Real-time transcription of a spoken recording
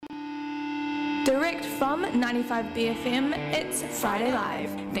From 95BFM, it's Friday Live.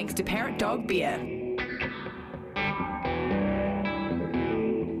 Thanks to Parrot Dog Beer.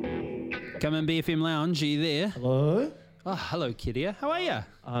 Come in, BFM Lounge. Are you there? Hello. Oh, hello, Kidia. How are you?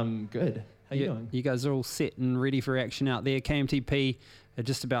 I'm good. How you doing? You guys are all set and ready for action out there. KMTP are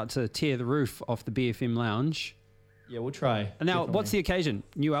just about to tear the roof off the BFM Lounge. Yeah, we'll try. And now, Definitely. what's the occasion?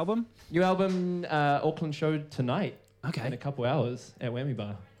 New album? New album, Auckland show tonight. Okay. In a couple hours at Whammy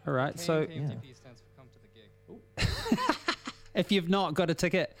Bar. All right. So, KMTP stands for come to the gig. if you've not got a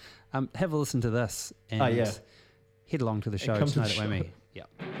ticket, have a listen to this and yeah. head along to the show come to tonight the at show. Whammy.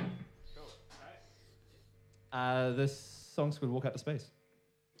 Yeah. This song's called Walk Out to Space.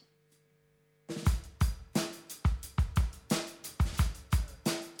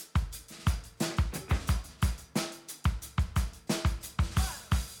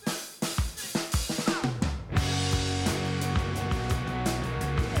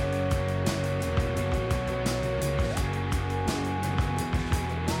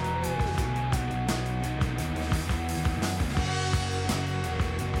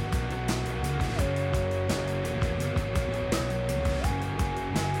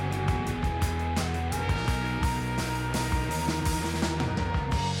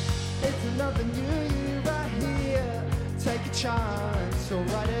 It's another new year right here. Take a chance or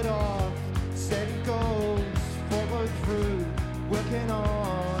write it off. Setting goals, follow through. Working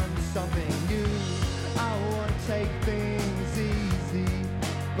on something new. I want to take things easy,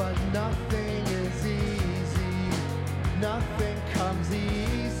 but nothing is easy. Nothing comes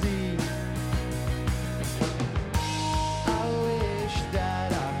easy. I wish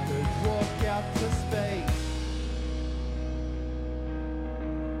that I could walk out to space.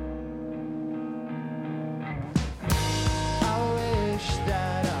 I wish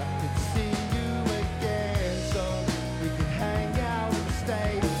that I could see you again so we could hang out and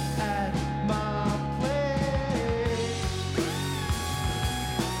stay at my place.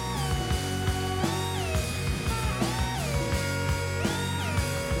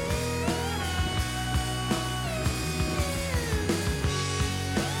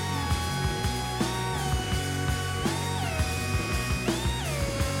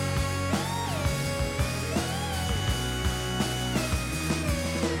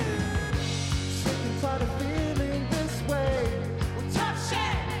 Sick and tired of feeling this way. Well, tough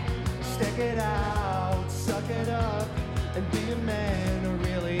shit. Stick it out, suck it up, and be a man. Or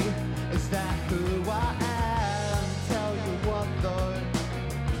really, is that who I am? Tell you what though,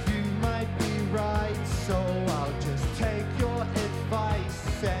 you might be right. So I'll just take your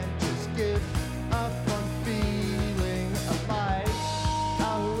advice and just give up on feeling alive. I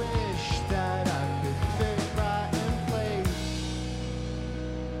wish that I could fit right in place.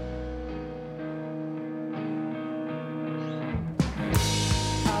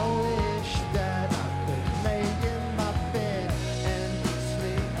 I wish that I could lay in my bed and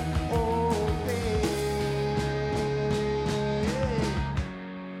sleep all day.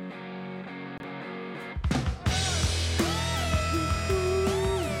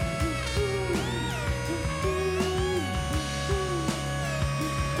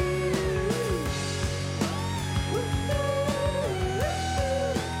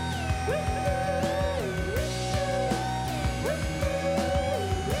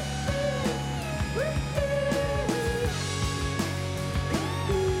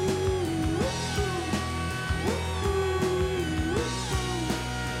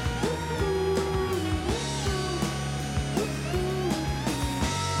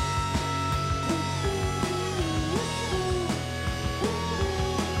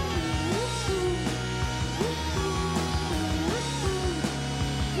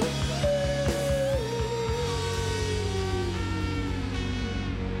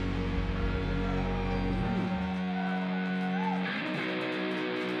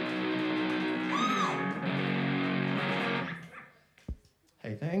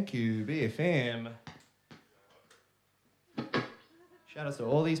 Hey, thank you, BFM. Shout out to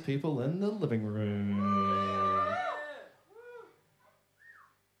all these people in the living room.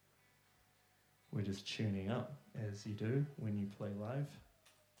 We're just tuning up, as you do when you play live.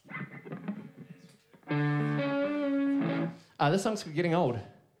 This song's getting old.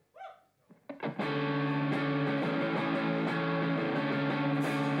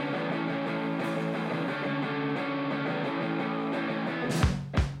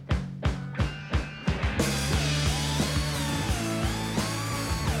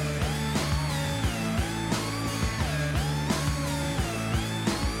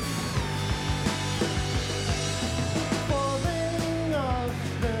 Falling off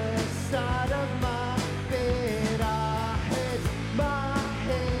the side of my bed, I hit my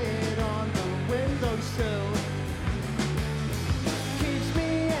head.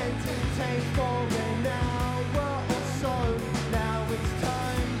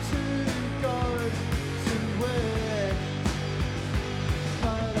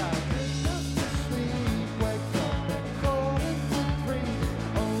 but I get enough to sleep. Wake up at 2:45.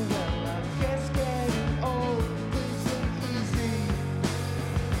 Oh well, I guess getting old isn't easy.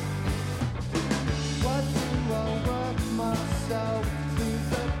 What do I work myself to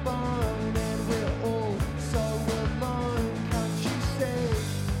the bone? And we're all so alone, can't you see?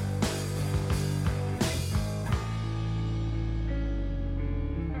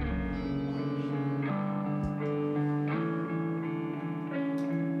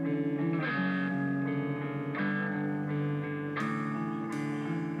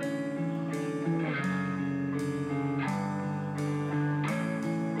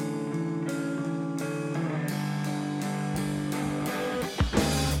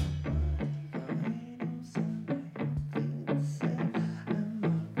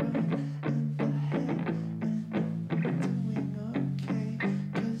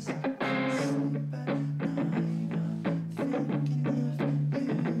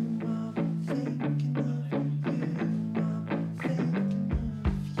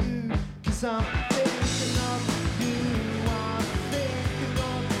 I'm thinking of you, I'm thinking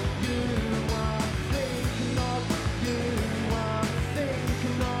of you, I'm thinking of you, I'm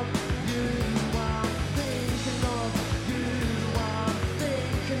thinking of you, I'm thinking of you, I'm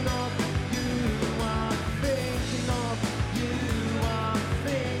thinking of you, I'm thinking of you, I'm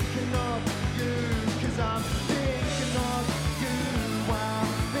thinking of you, 'cause I'm thinking of you, I'm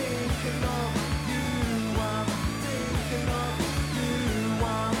thinking of you, I'm thinking of you,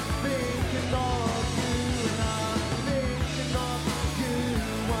 I'm thinking of you, and I'm thinking of you,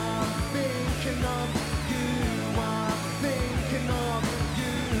 I'm thinking of you, I'm thinking of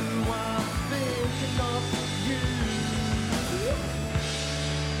you, I'm thinking of you.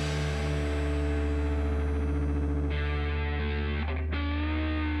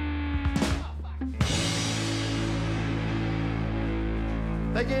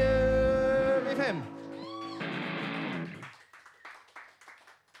 Thank you, FM.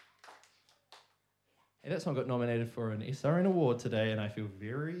 Hey, that song got nominated for an SRN award today, and I feel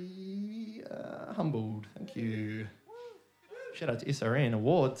very humbled. Thank you. Shout out to SRN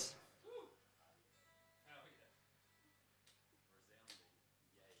Awards.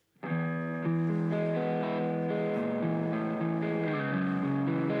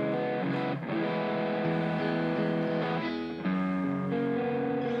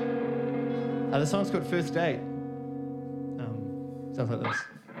 The song's called First Date. Sounds like this.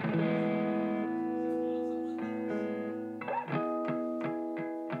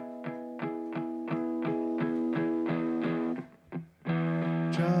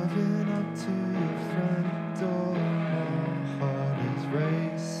 Driving up to your front door, my heart is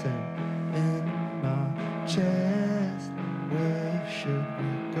racing in my chest. Where should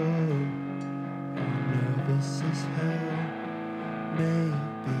we go? I'm nervous as hell.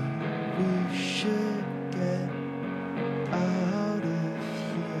 Maybe we should get out of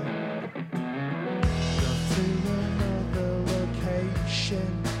here. Go to another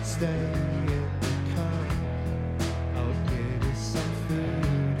location, stay in the car. I'll get us some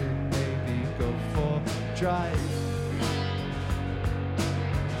food and maybe go for a drive.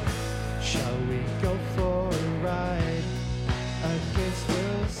 Shall we go for a ride? I guess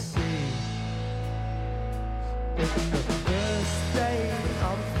we'll see. It's the first day,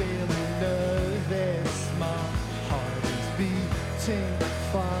 I'm feeling nervous. My heart is beating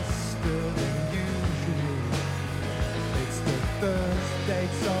faster than usual. It's the first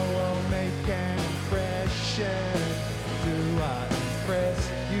date, so I'll make an impression. Do I impress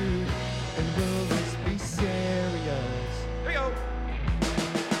you? And will this be serious? Here we go.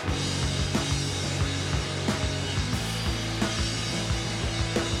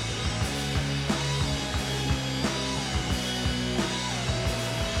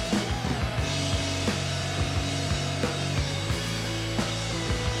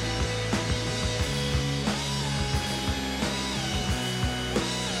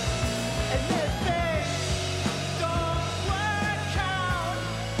 And if things don't work out,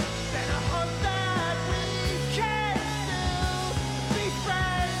 then I hope that we can still be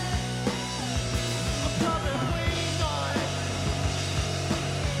friends. Probably not.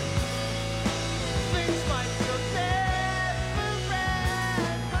 Things might feel different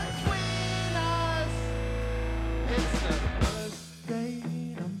between us. It's the first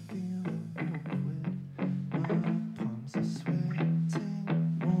date, I'm feeling awkward. My palms are sweating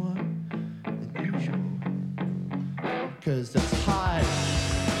more than usual. 'Cause it's hot,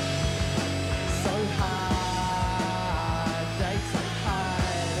 so hot, dates are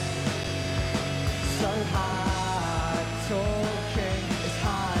hot, so hot, talking is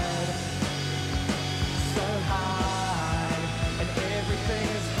hard, so hard, and everything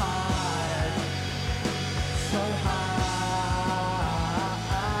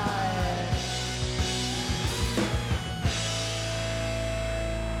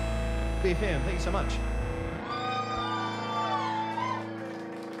BFM. Thank you so much.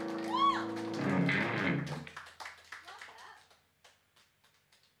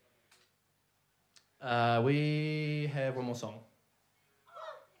 We have one more song.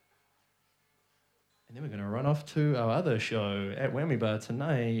 And then we're going to run off to our other show at Whammy Bar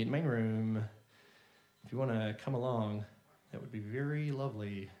tonight, main room. If you want to come along, that would be very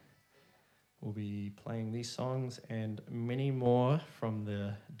lovely. We'll be playing these songs and many more from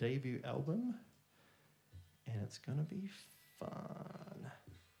the debut album. And it's going to be fun.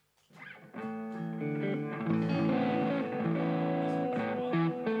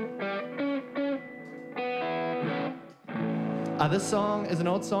 This song is an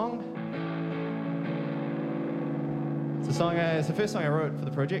old song. It's the first song I wrote for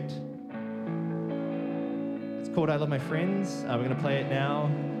the project. It's called I Love My Friends. We're going to play it now.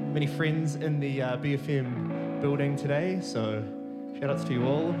 Many friends in the BFM building today, so shout outs to you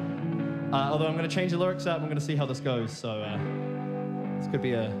all. Although I'm going to change the lyrics up, I'm going to see how this goes. So this could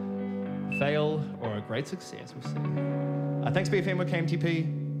be a fail or a great success. We'll see. Thanks BFM with KMTP.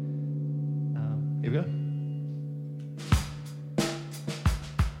 Here we go.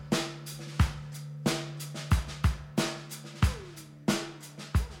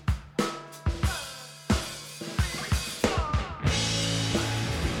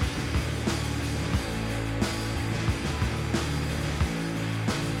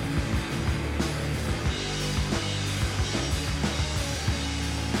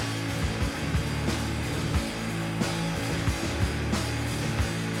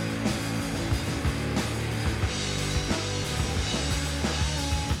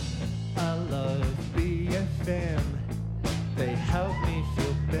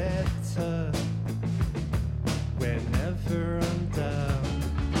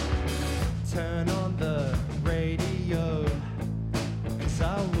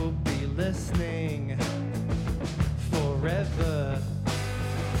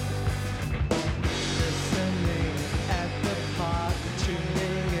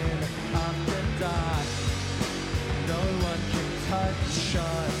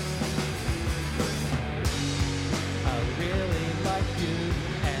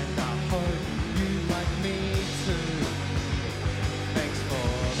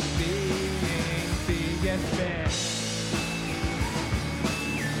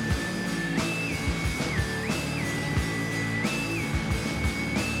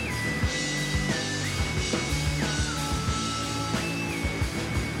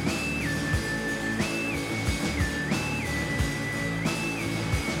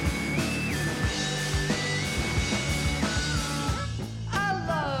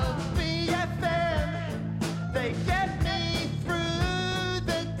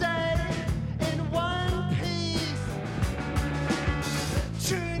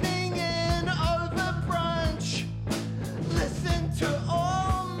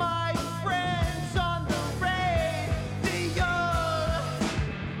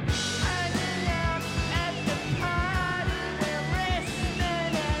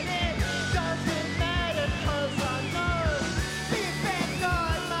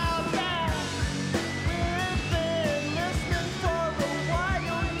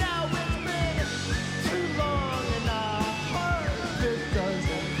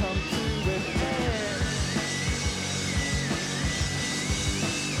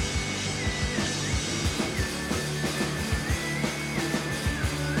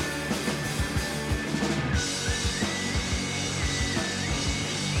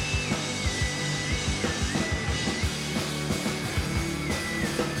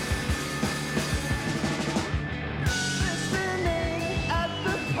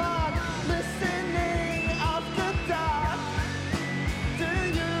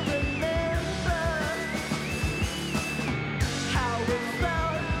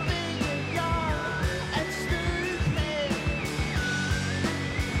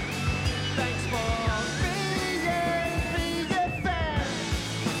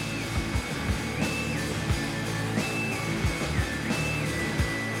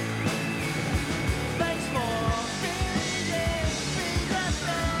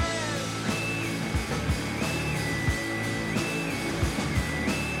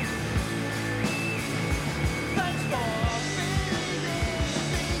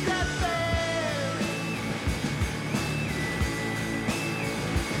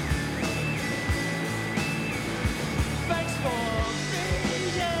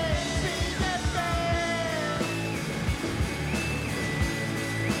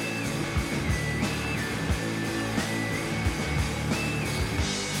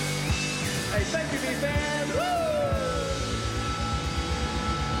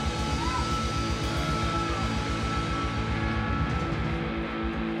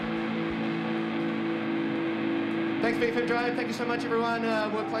 Thanks, BFM Drive. Thank you so much, everyone.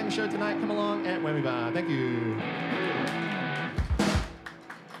 We're playing the show tonight. Come along at Whammy Bar. Thank you.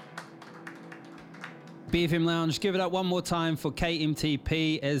 BFM Lounge, give it up one more time for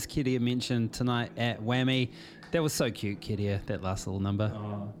KMTP, as Kedia mentioned tonight at Whammy. That was so cute, Kedia, that last little number.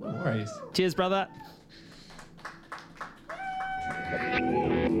 Oh, no worries. Cheers, brother.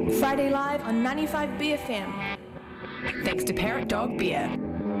 Friday Live on 95 BFM. Thanks to Parrot Dog Beer.